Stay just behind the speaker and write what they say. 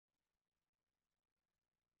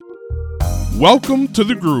Welcome to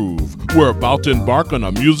The Groove. We're about to embark on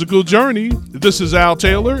a musical journey. This is Al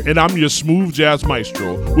Taylor, and I'm your smooth jazz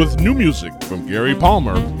maestro with new music from Gary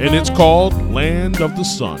Palmer, and it's called Land of the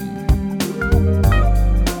Sun.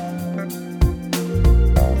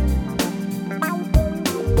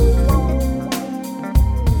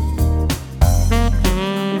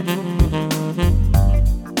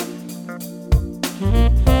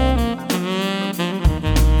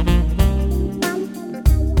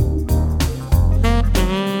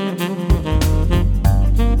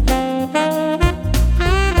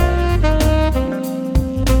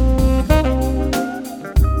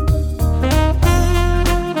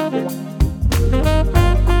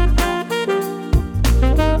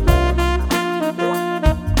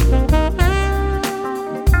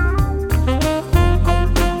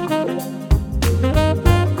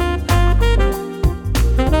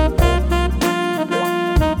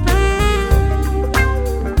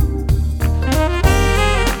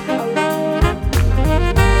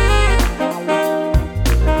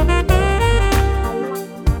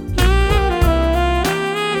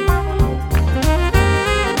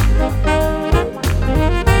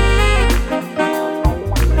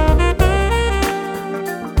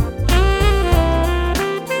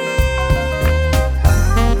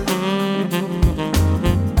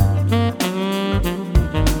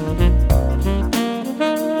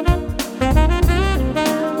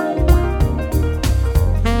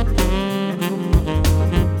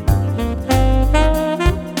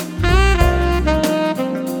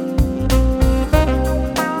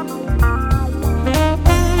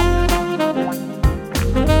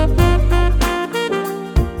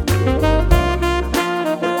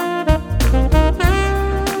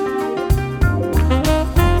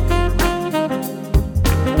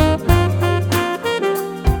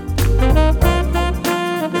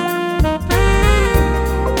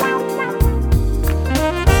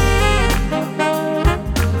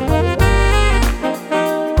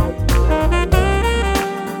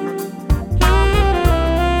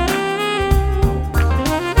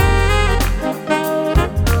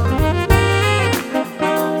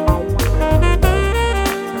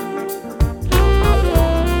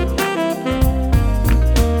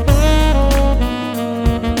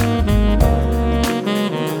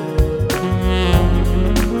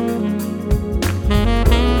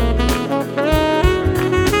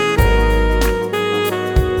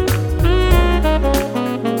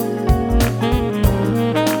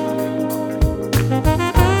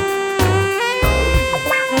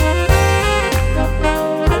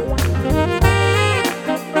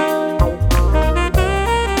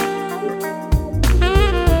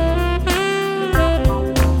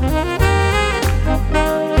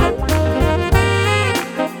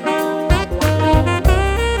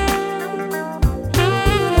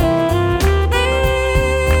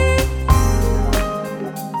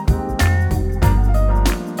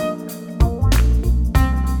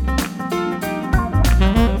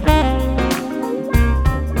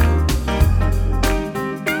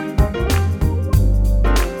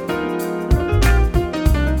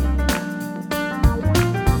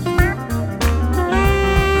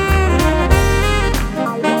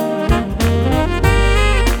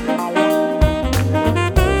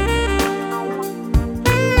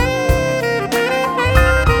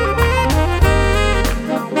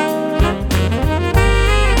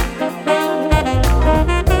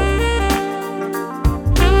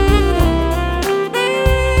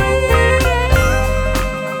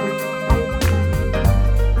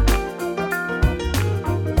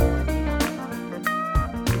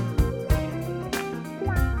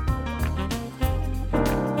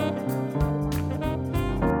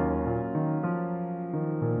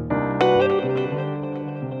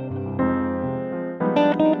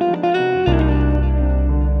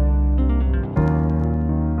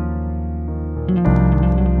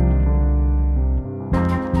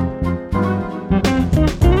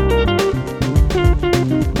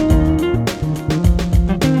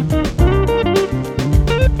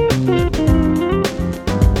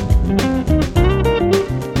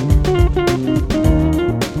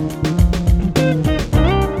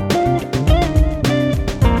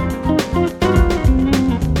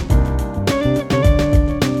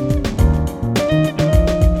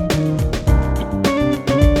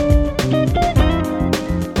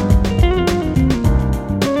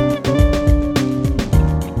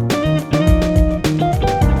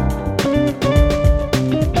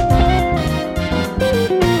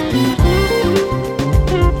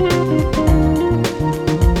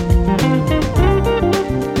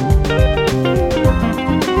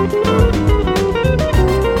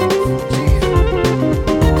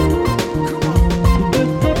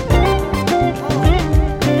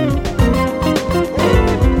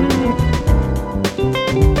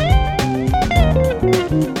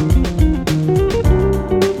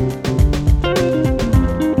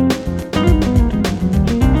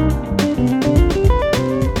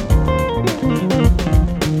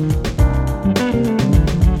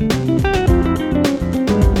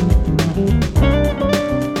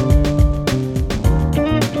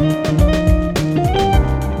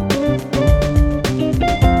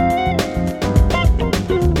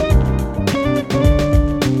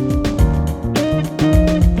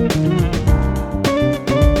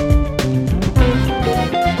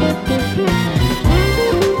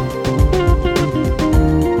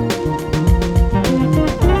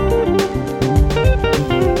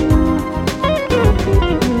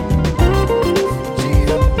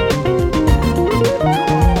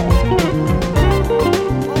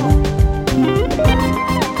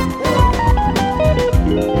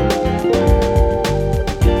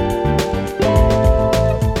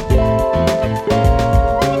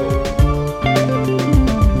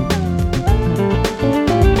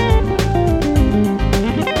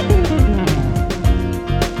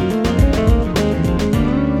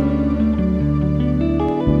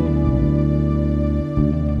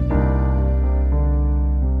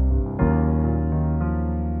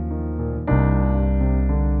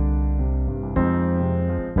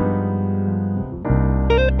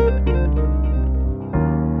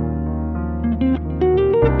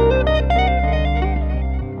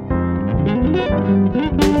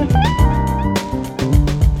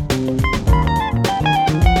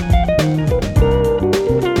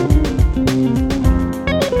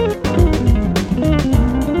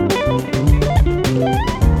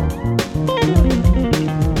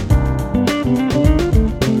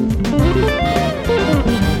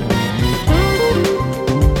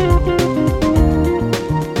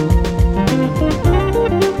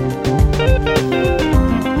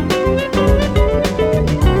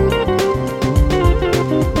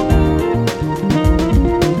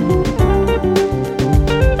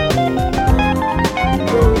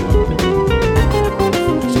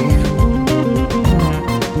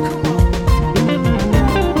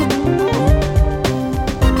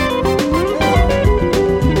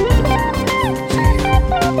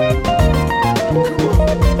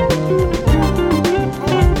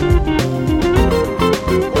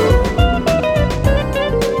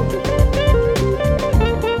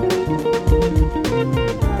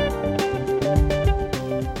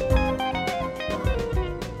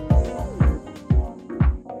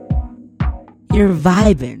 You're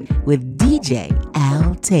vibing with DJ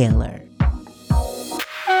Al Taylor.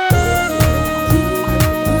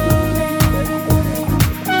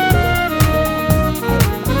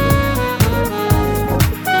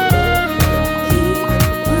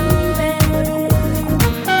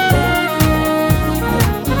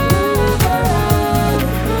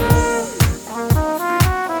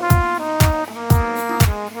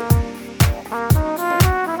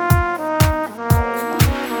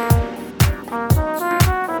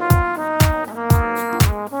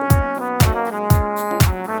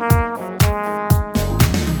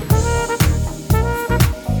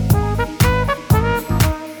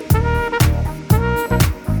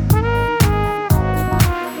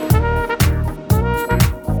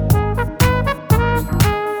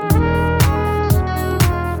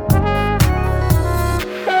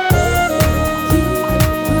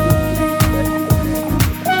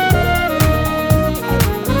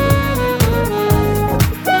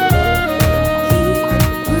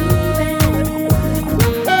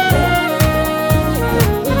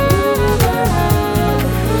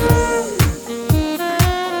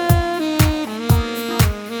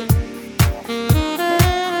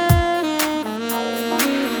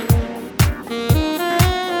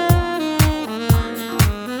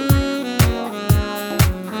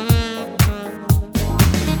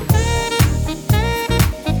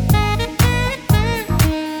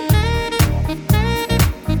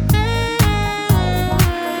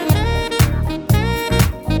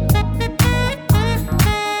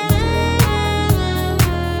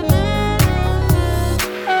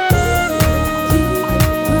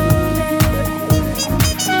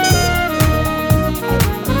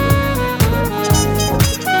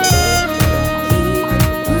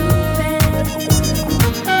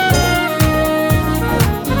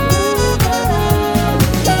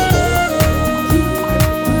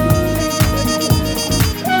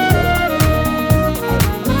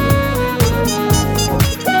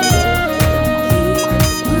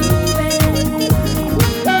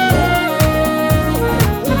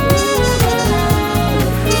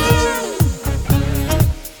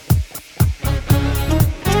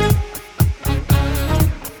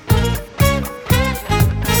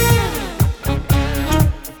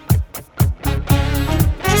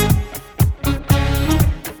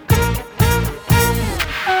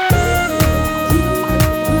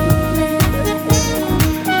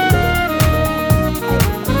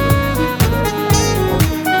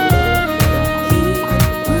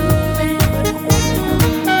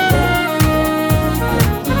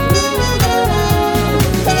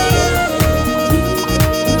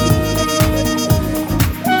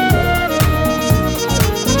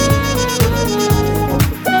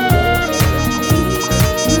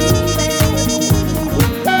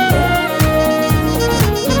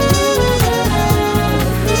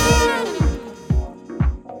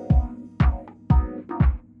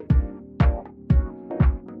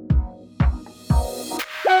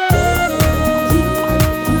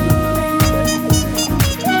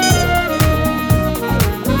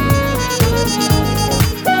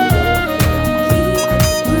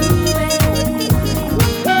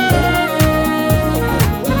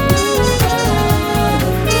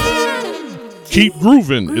 Keep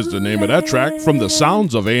Groovin' is the name of that track from the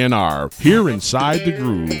sounds of A&R, here inside the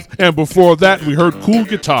groove. And before that, we heard Cool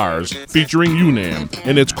Guitars featuring UNAM,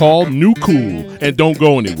 and it's called New Cool. And don't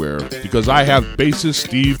go anywhere, because I have bassist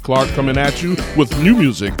Steve Clarke coming at you with new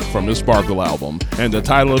music from his Sparkle album. And the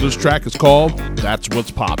title of this track is called That's What's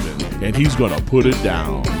Poppin', and he's gonna put it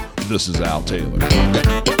down. This is Al Taylor.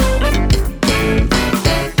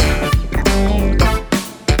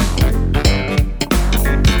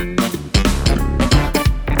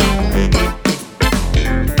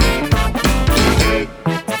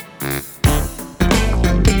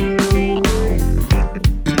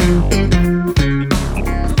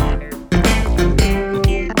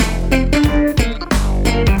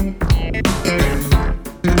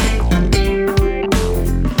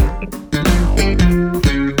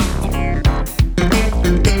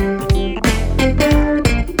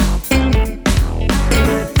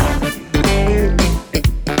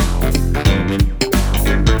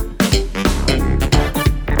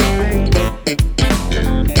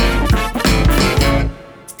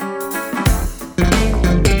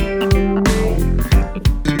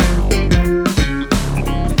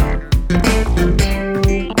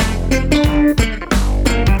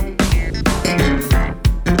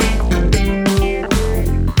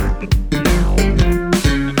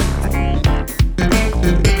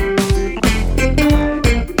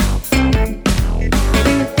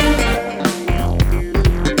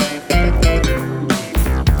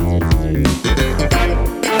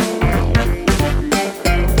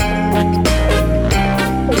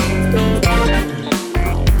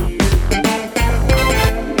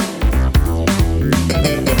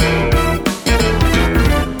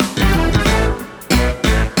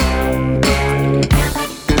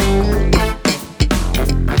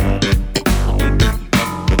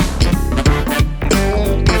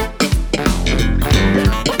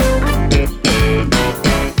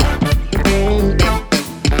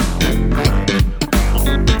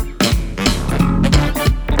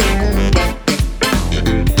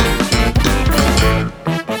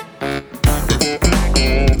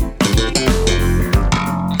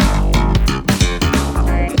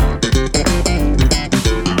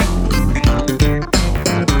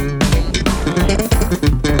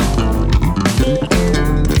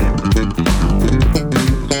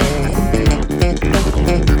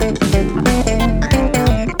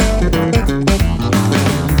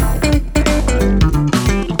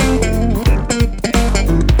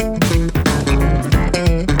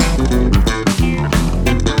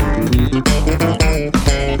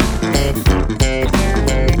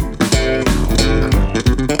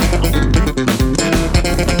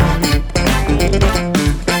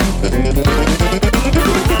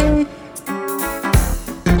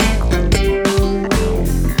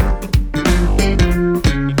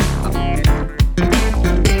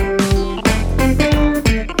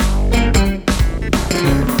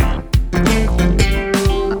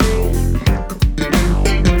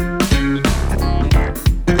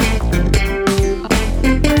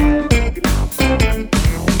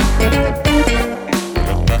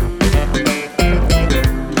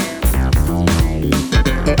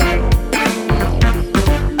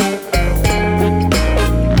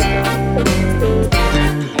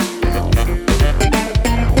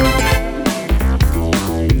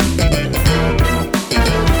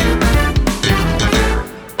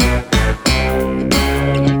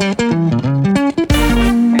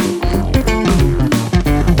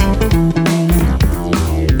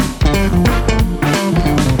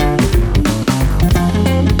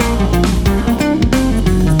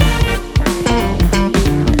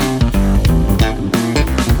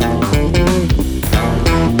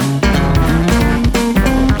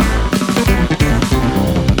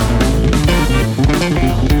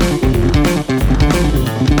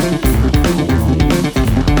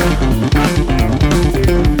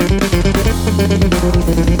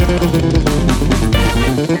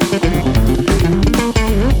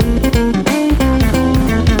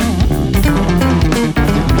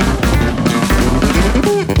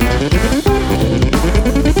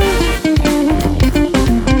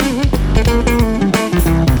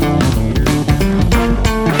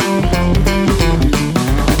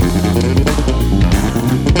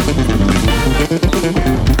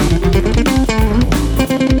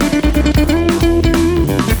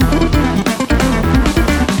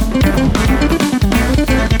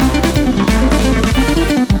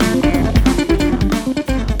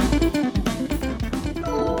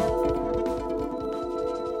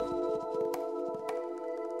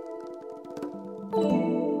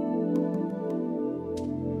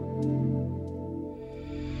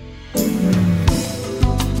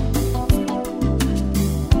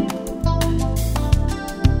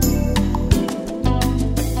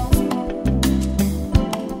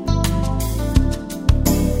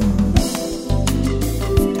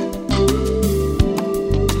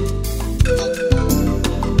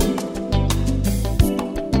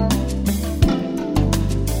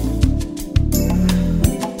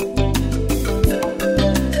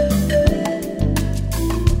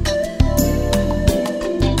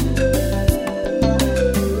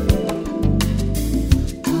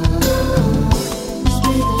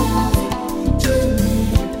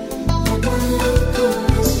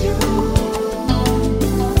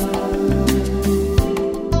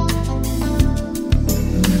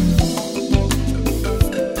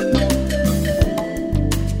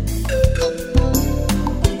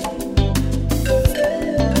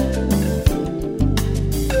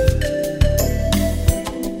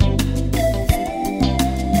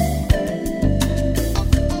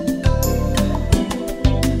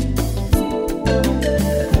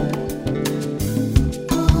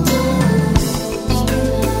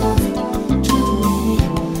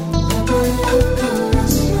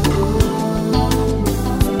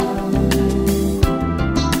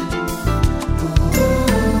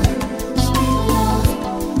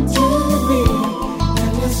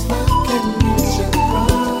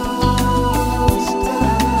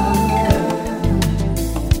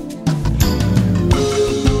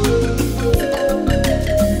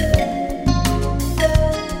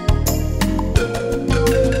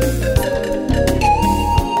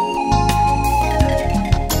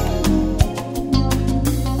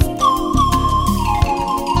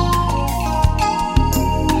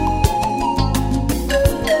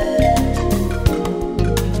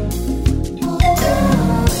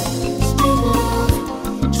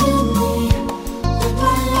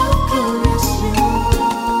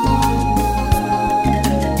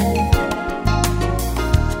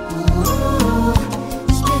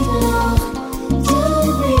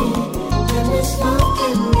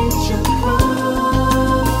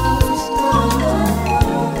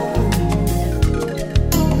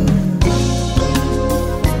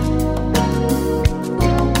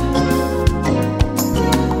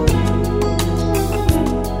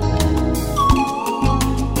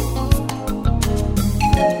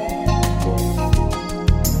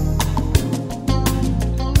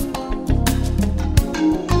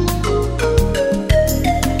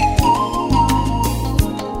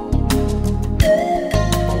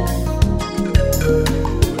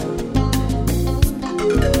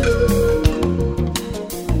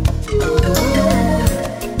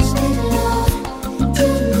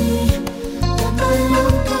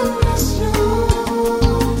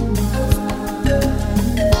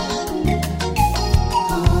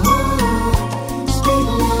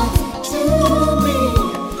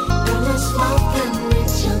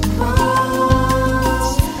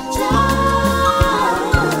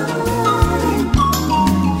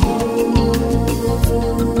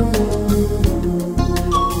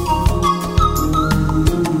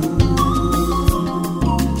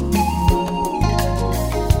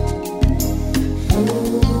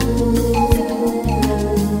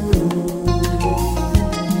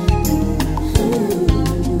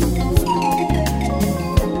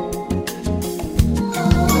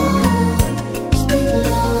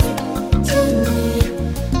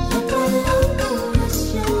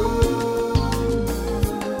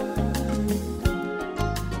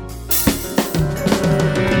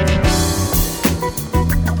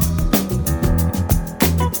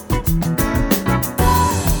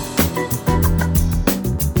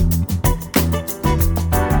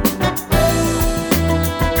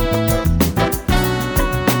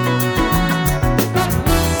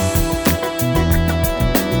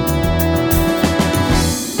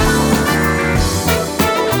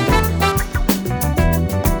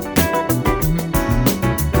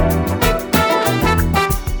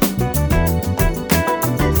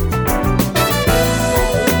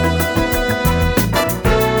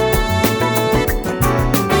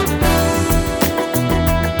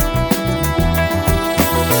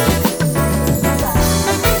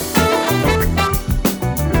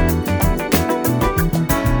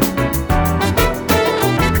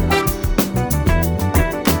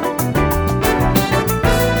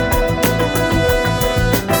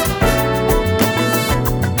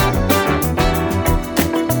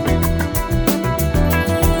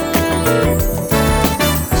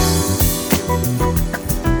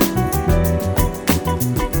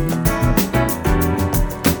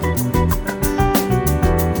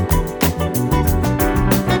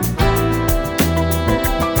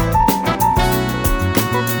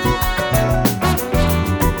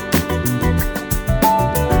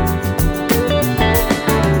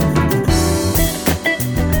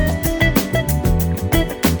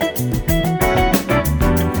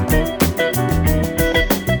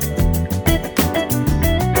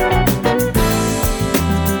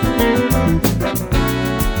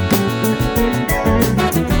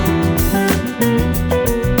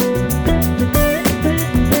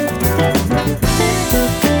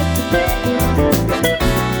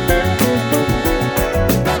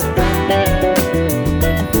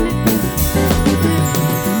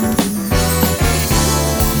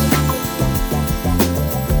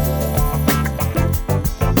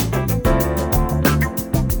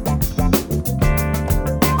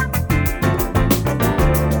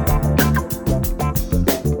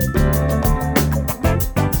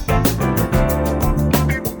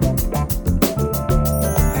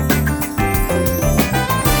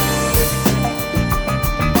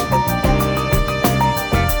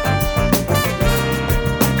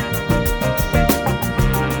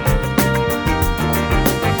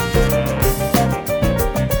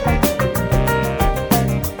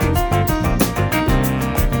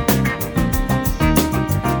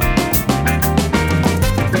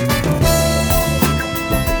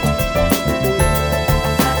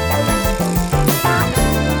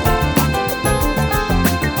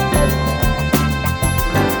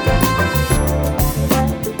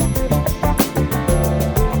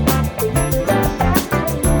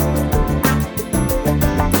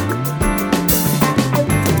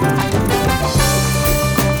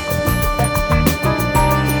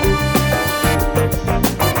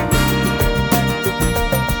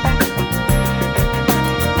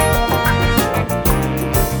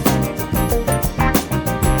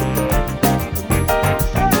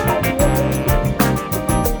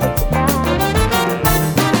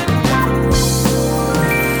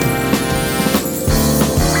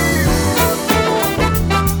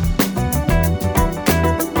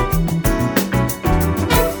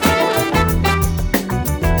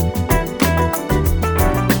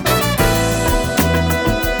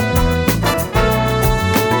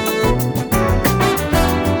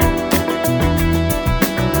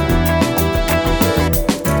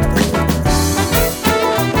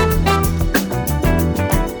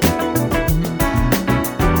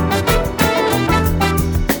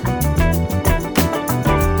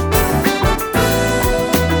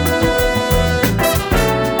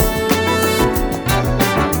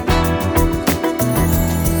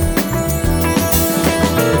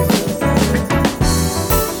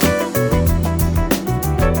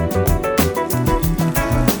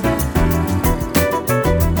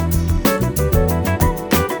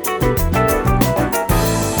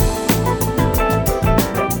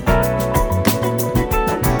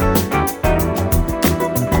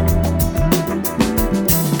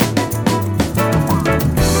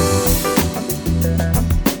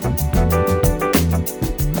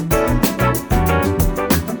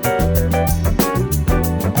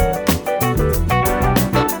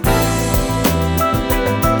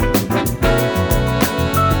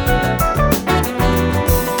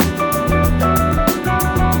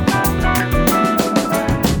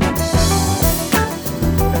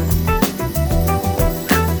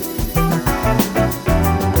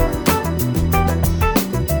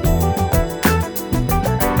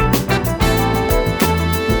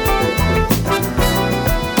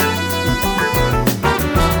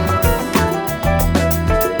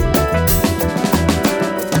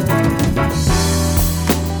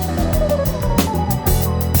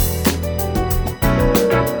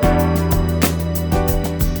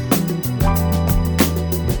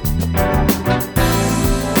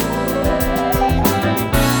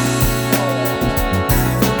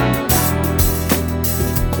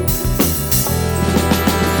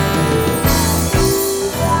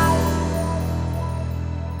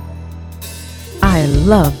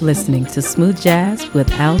 love listening to smooth jazz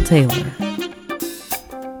with Al Taylor.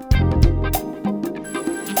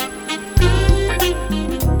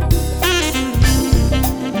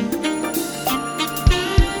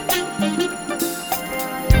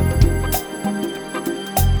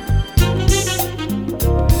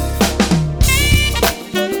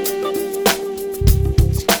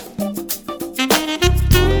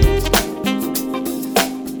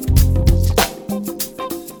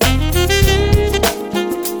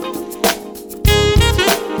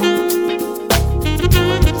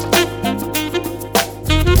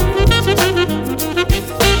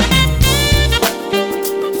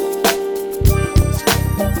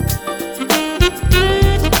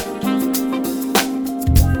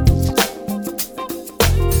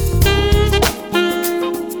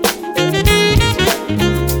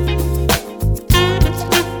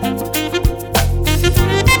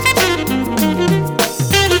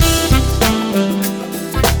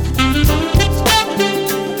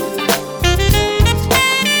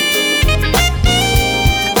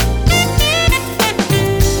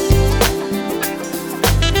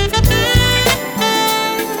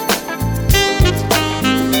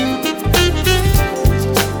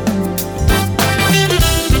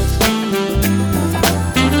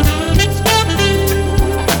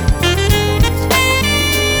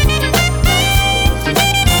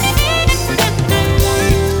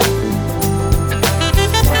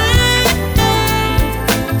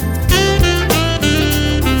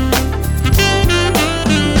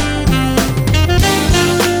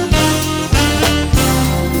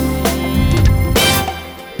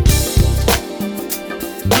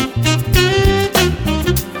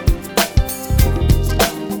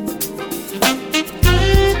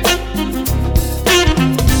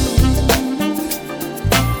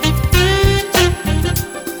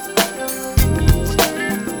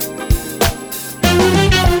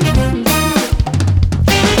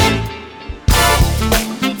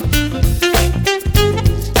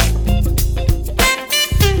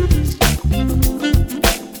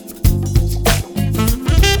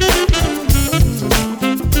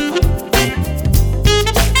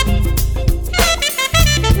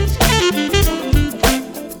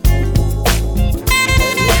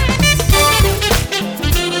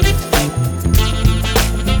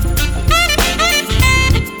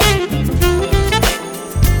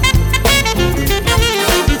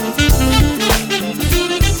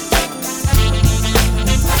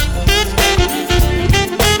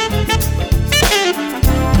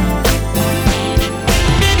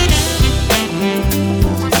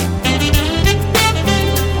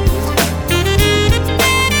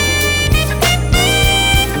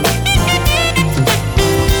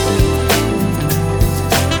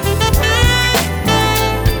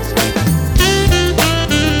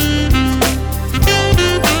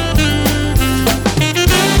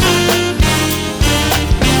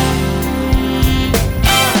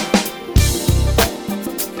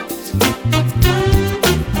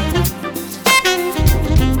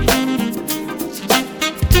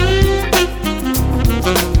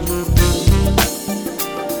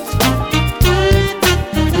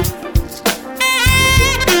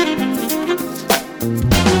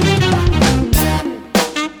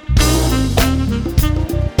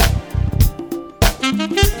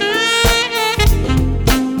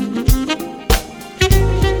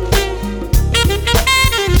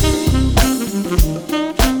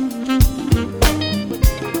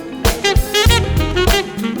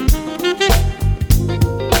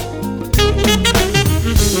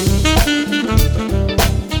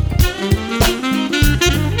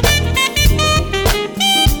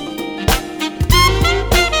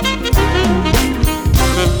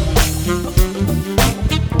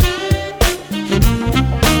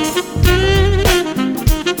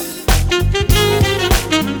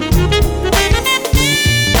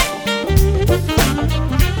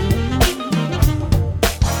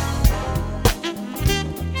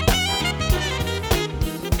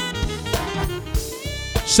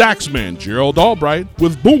 Saxman Gerald Albright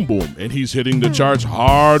with Boom Boom, and he's hitting the charts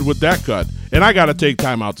hard with that cut. And I gotta take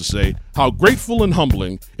time out to say how grateful and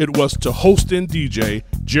humbling it was to host and DJ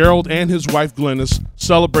Gerald and his wife Glennis'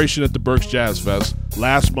 celebration at the Berks Jazz Fest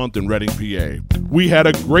last month in Reading, PA. We had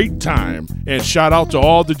a great time, and shout out to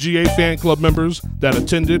all the GA fan club members that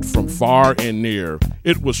attended from far and near.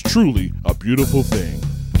 It was truly a beautiful thing.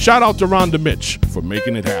 Shout out to Rhonda Mitch for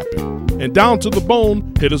making it happen. And Down to the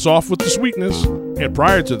Bone hit us off with the sweetness. And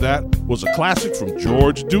prior to that was a classic from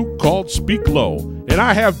George Duke called Speak Low. And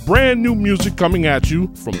I have brand new music coming at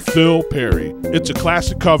you from Phil Perry. It's a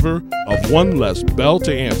classic cover of One Less Bell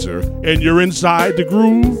to Answer. And you're inside the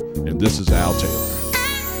groove. And this is Al Taylor.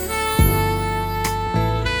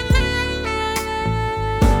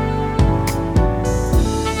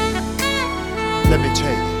 Let me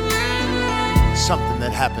tell you something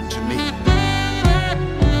that happened to me.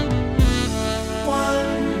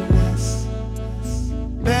 One less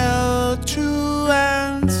bell to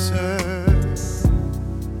answer.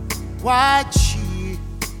 Why'd she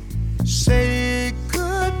say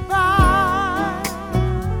goodbye?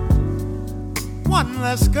 One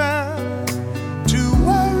less girl to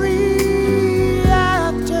worry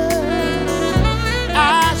after.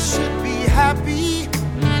 I should be happy,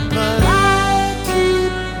 but I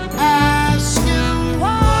keep asking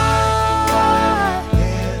why.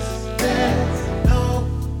 Yes, there's no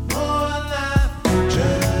more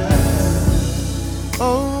laughter.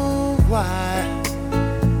 Oh, why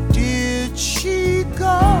did she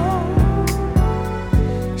go?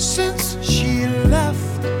 Since she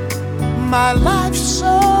left, my life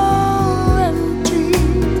so empty.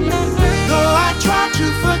 Though I try to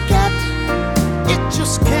forget, it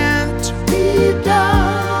just can't be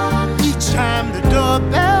done. Each time the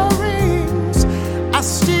doorbell rings, I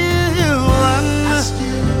still run.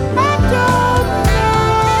 I don't know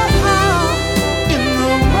how in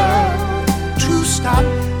the world to stop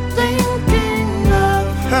thinking of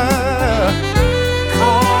her.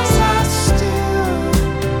 'Cause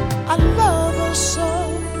I love her so.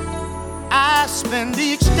 I spend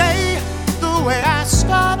each day the way I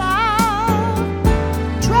start out,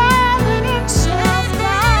 driving in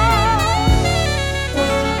self-doubt.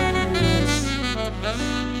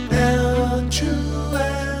 Bell to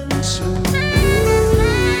answer.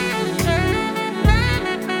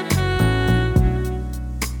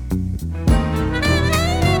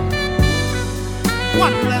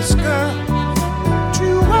 One less girl to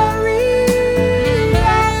worry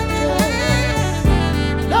after.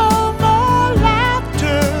 No more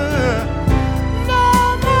laughter. No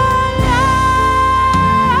more love.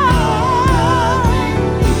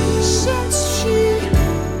 Since she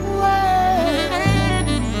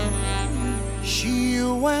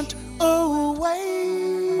went away.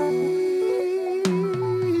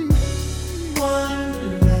 One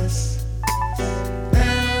less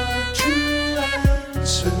bell to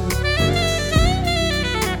answer.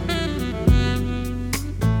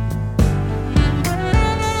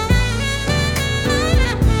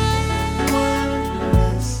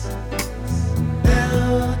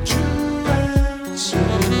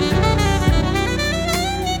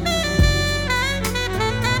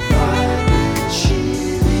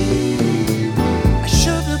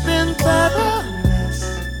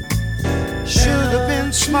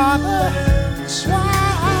 Smarter,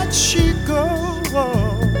 why'd she go?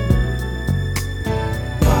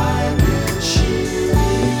 Why did she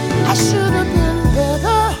leave? I should have been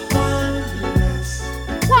better.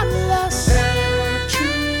 One less to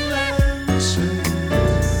answer.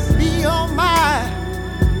 Be on my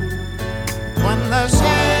one less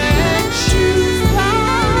to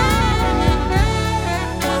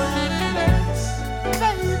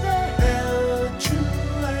baby.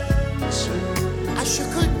 I sure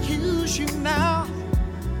could use you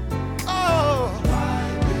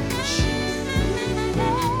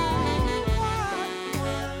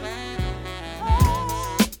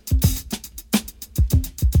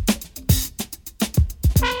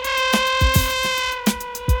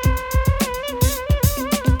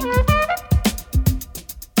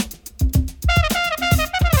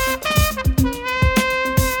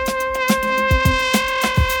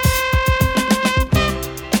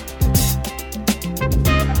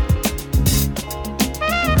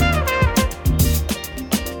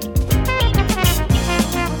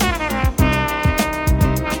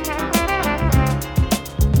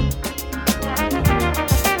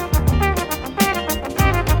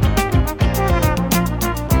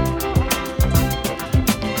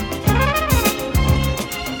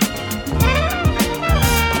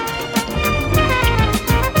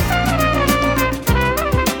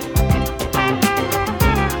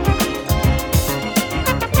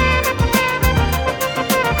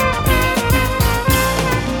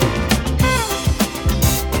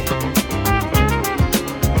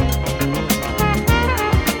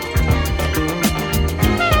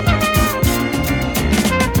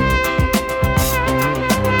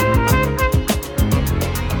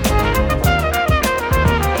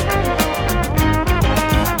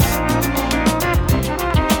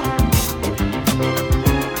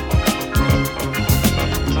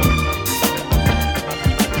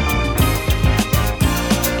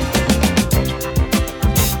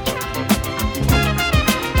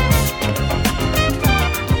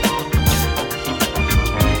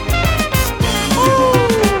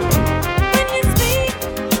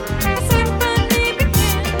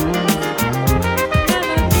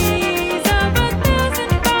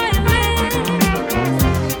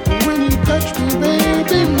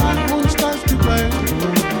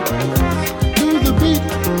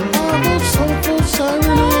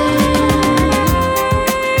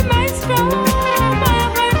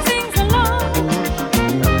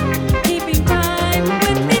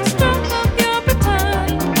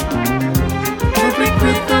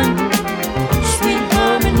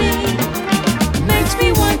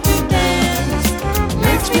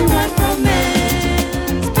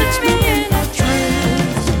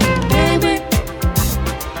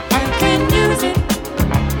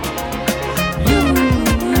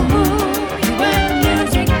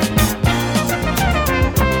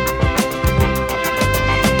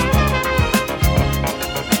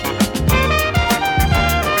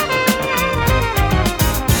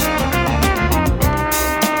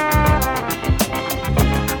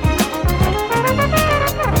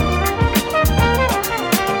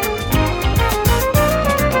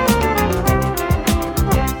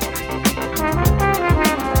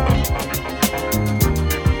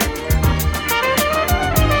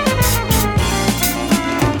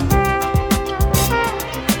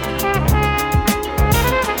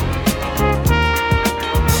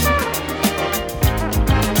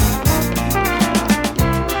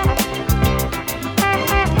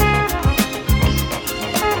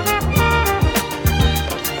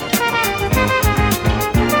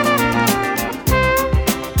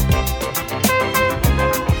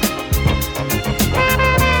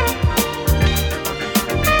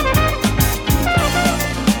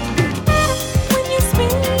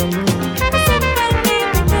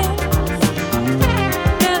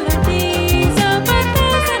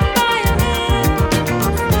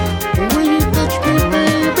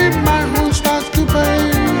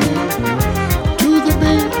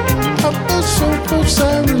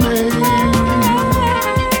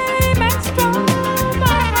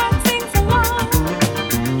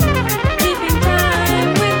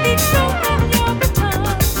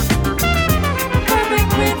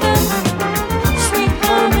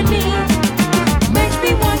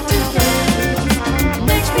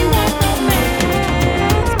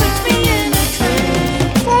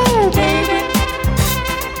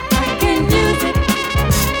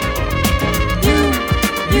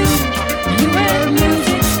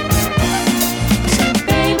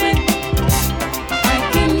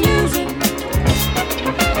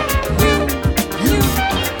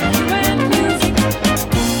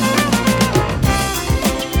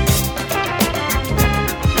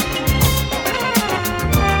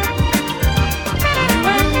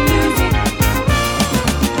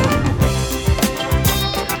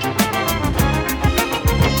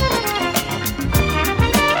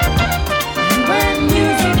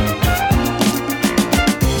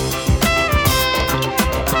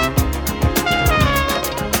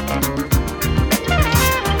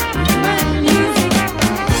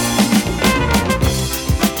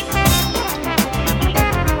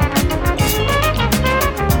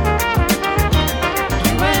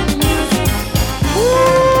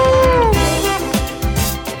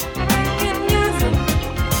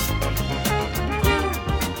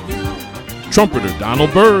Trumpeter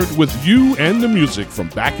Donald Byrd with You and the Music from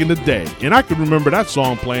back in the day. And I can remember that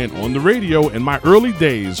song playing on the radio in my early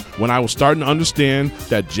days when I was starting to understand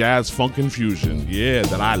that jazz funk infusion,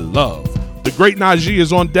 that I love. The great Najee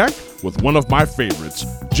is on deck with one of my favorites,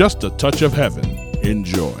 Just a Touch of Heaven.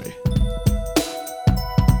 Enjoy.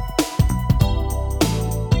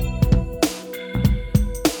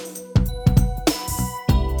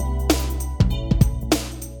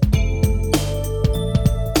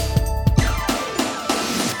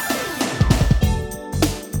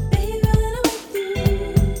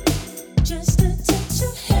 Just a touch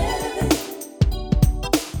of heaven.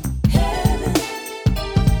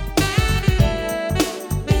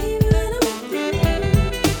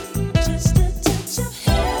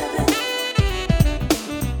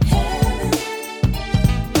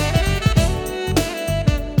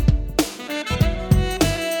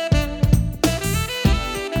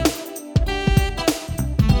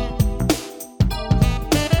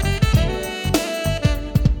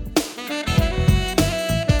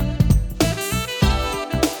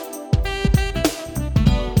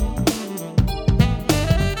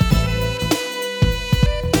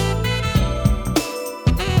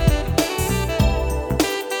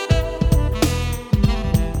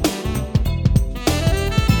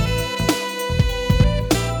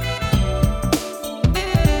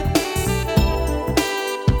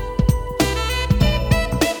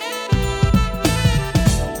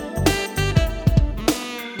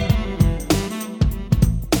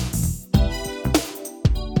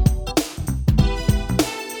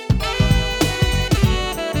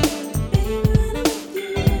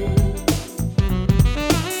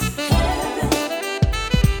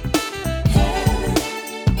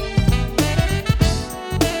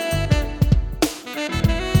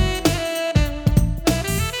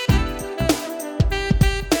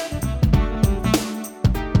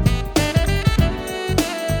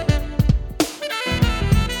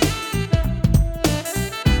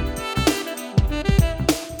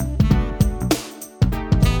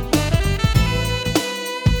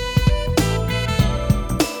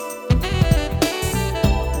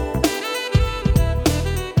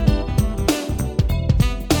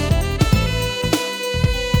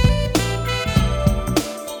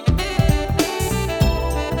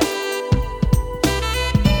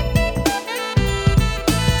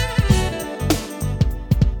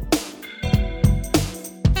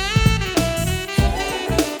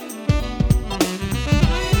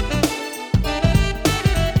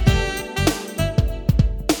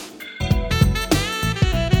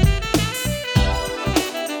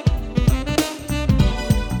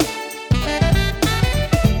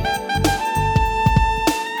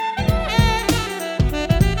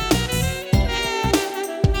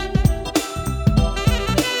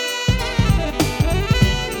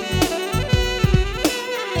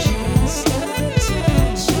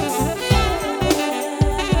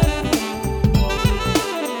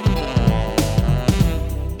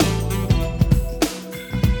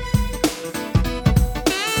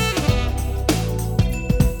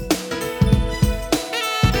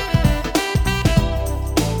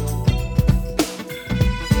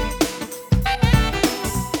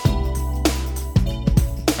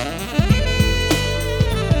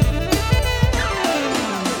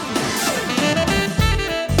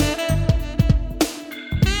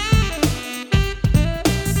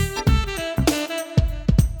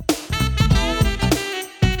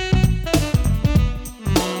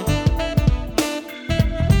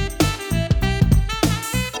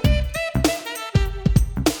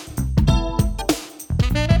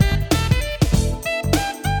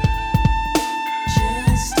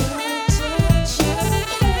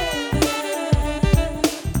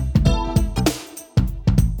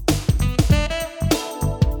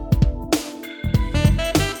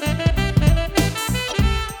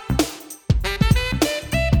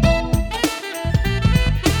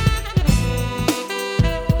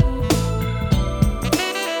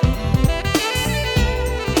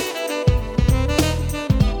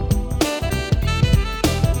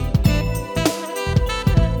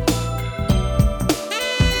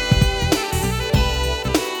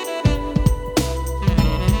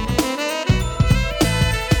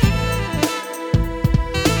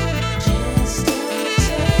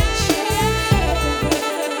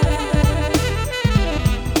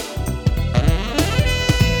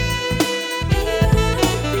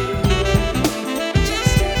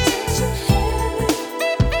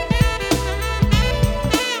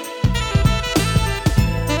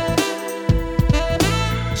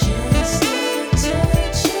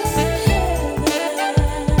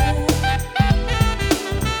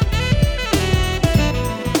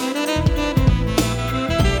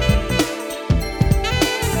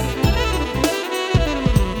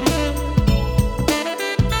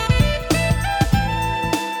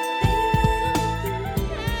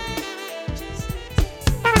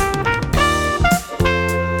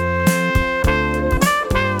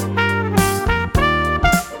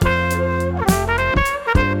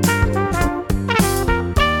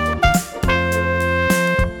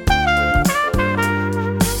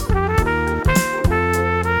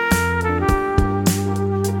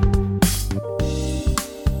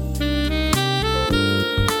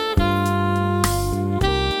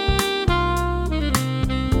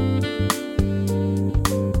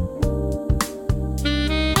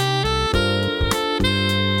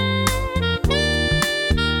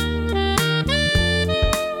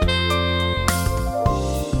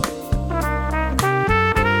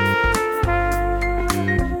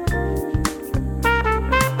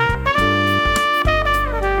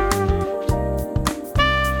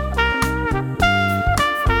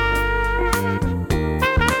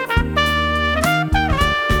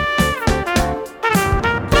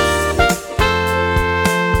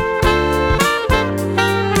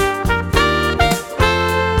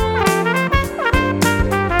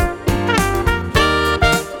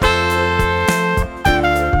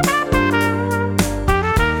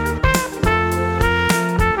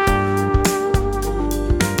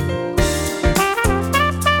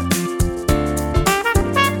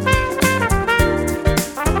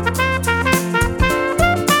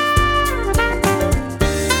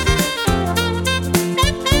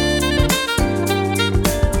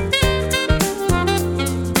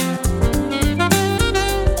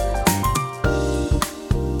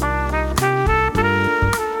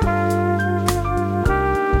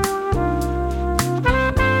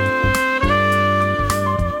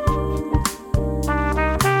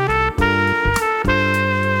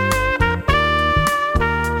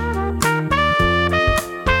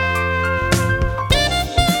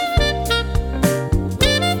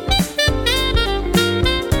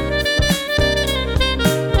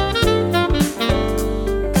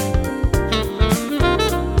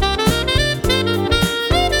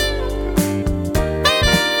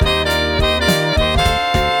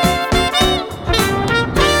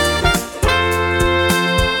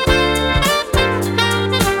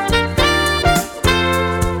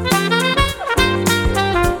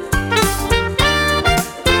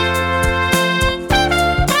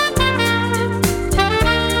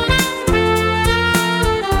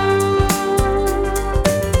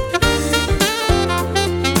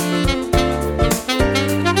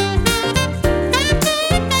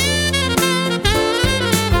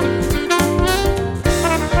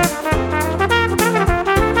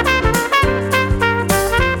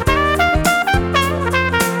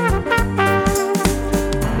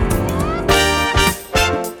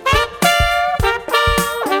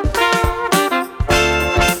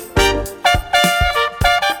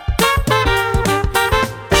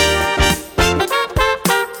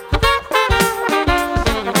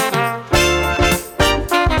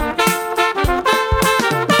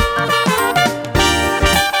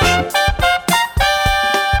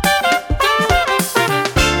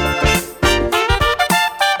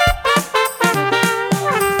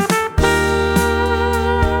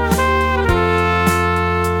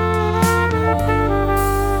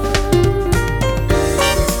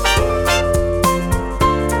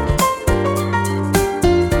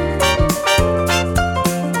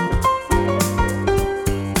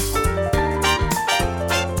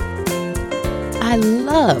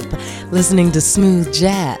 up listening to Smooth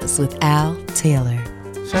Jazz with Al Taylor.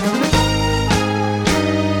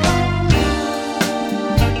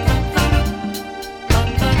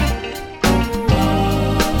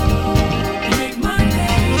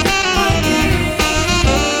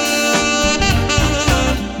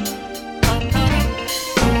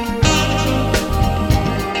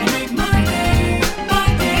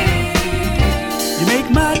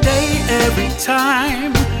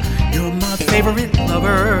 Time, you're my favorite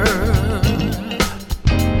lover.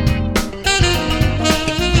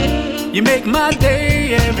 You make my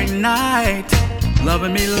day every night,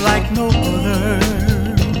 loving me like no other.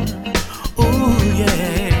 Ooh,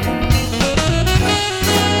 yeah.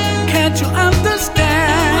 Can't you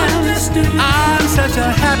understand? I'm such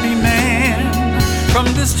a happy man from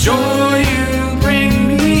this joy you bring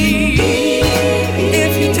me.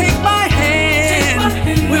 If you take my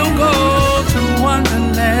hand, we'll go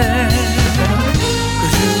Wonderland,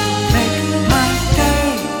 'cause you make my day.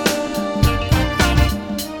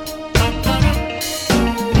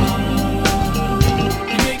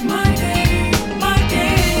 You make my day, my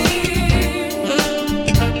day.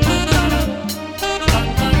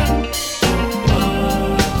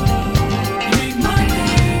 You make my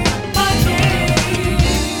day, my day.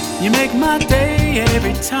 You make my day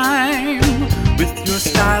every time with your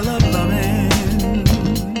style of loving.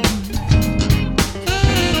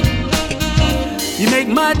 You make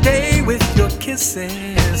my day with your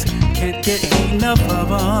kisses, can't get enough of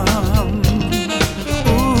them.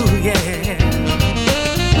 Ooh, yeah.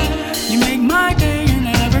 You make my day in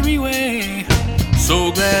every way,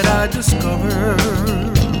 so glad I discovered.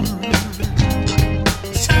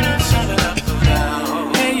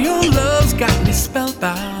 Hey, your love's got me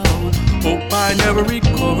spellbound, hope I never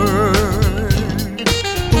recover.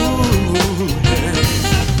 Ooh, yeah.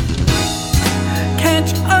 Can't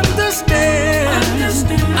you understand?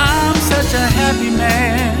 I'm such a happy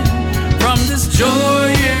man from this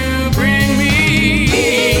joy you bring me.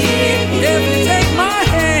 If you take my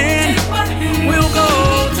hand, we'll go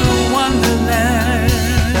to Wonderland.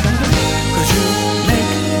 'Cause you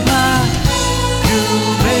make my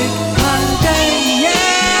day,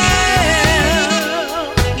 yeah.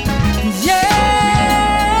 Yeah.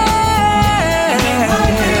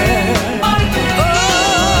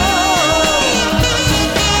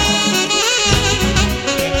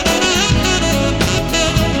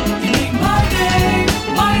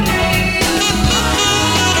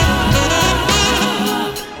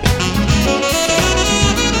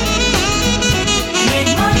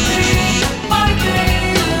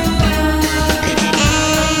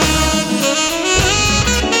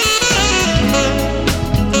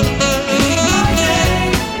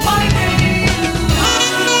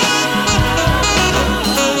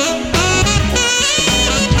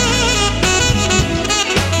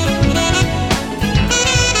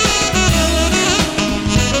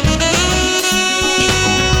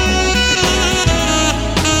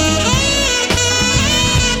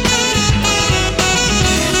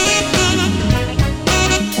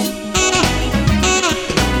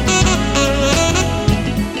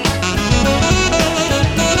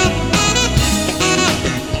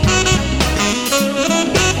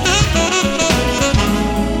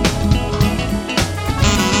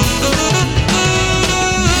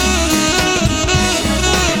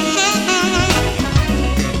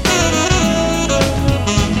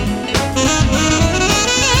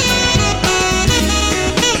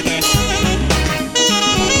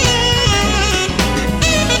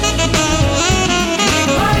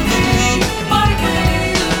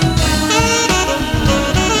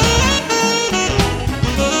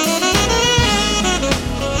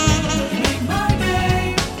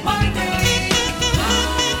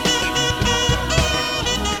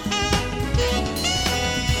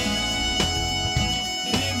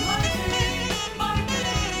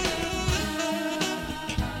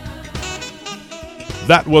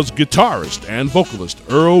 That was guitarist and vocalist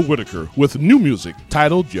Earl Whitaker with new music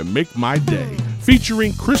titled You Make My Day,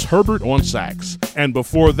 featuring Chris Herbert on sax. And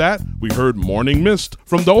before that, we heard Morning Mist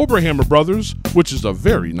from the Oberhamer brothers, which is a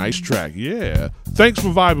very nice track, yeah. Thanks for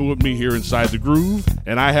vibing with me here inside the groove,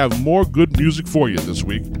 and I have more good music for you this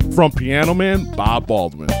week from piano man Bob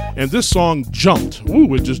Baldwin. And this song jumped,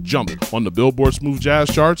 it just jumped on the Billboard Smooth Jazz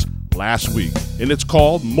charts last week, and it's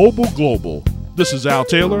called Mobile Global. This is Al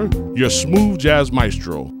Taylor, your smooth jazz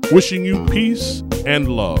maestro, wishing you peace and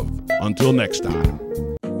love. Until next time.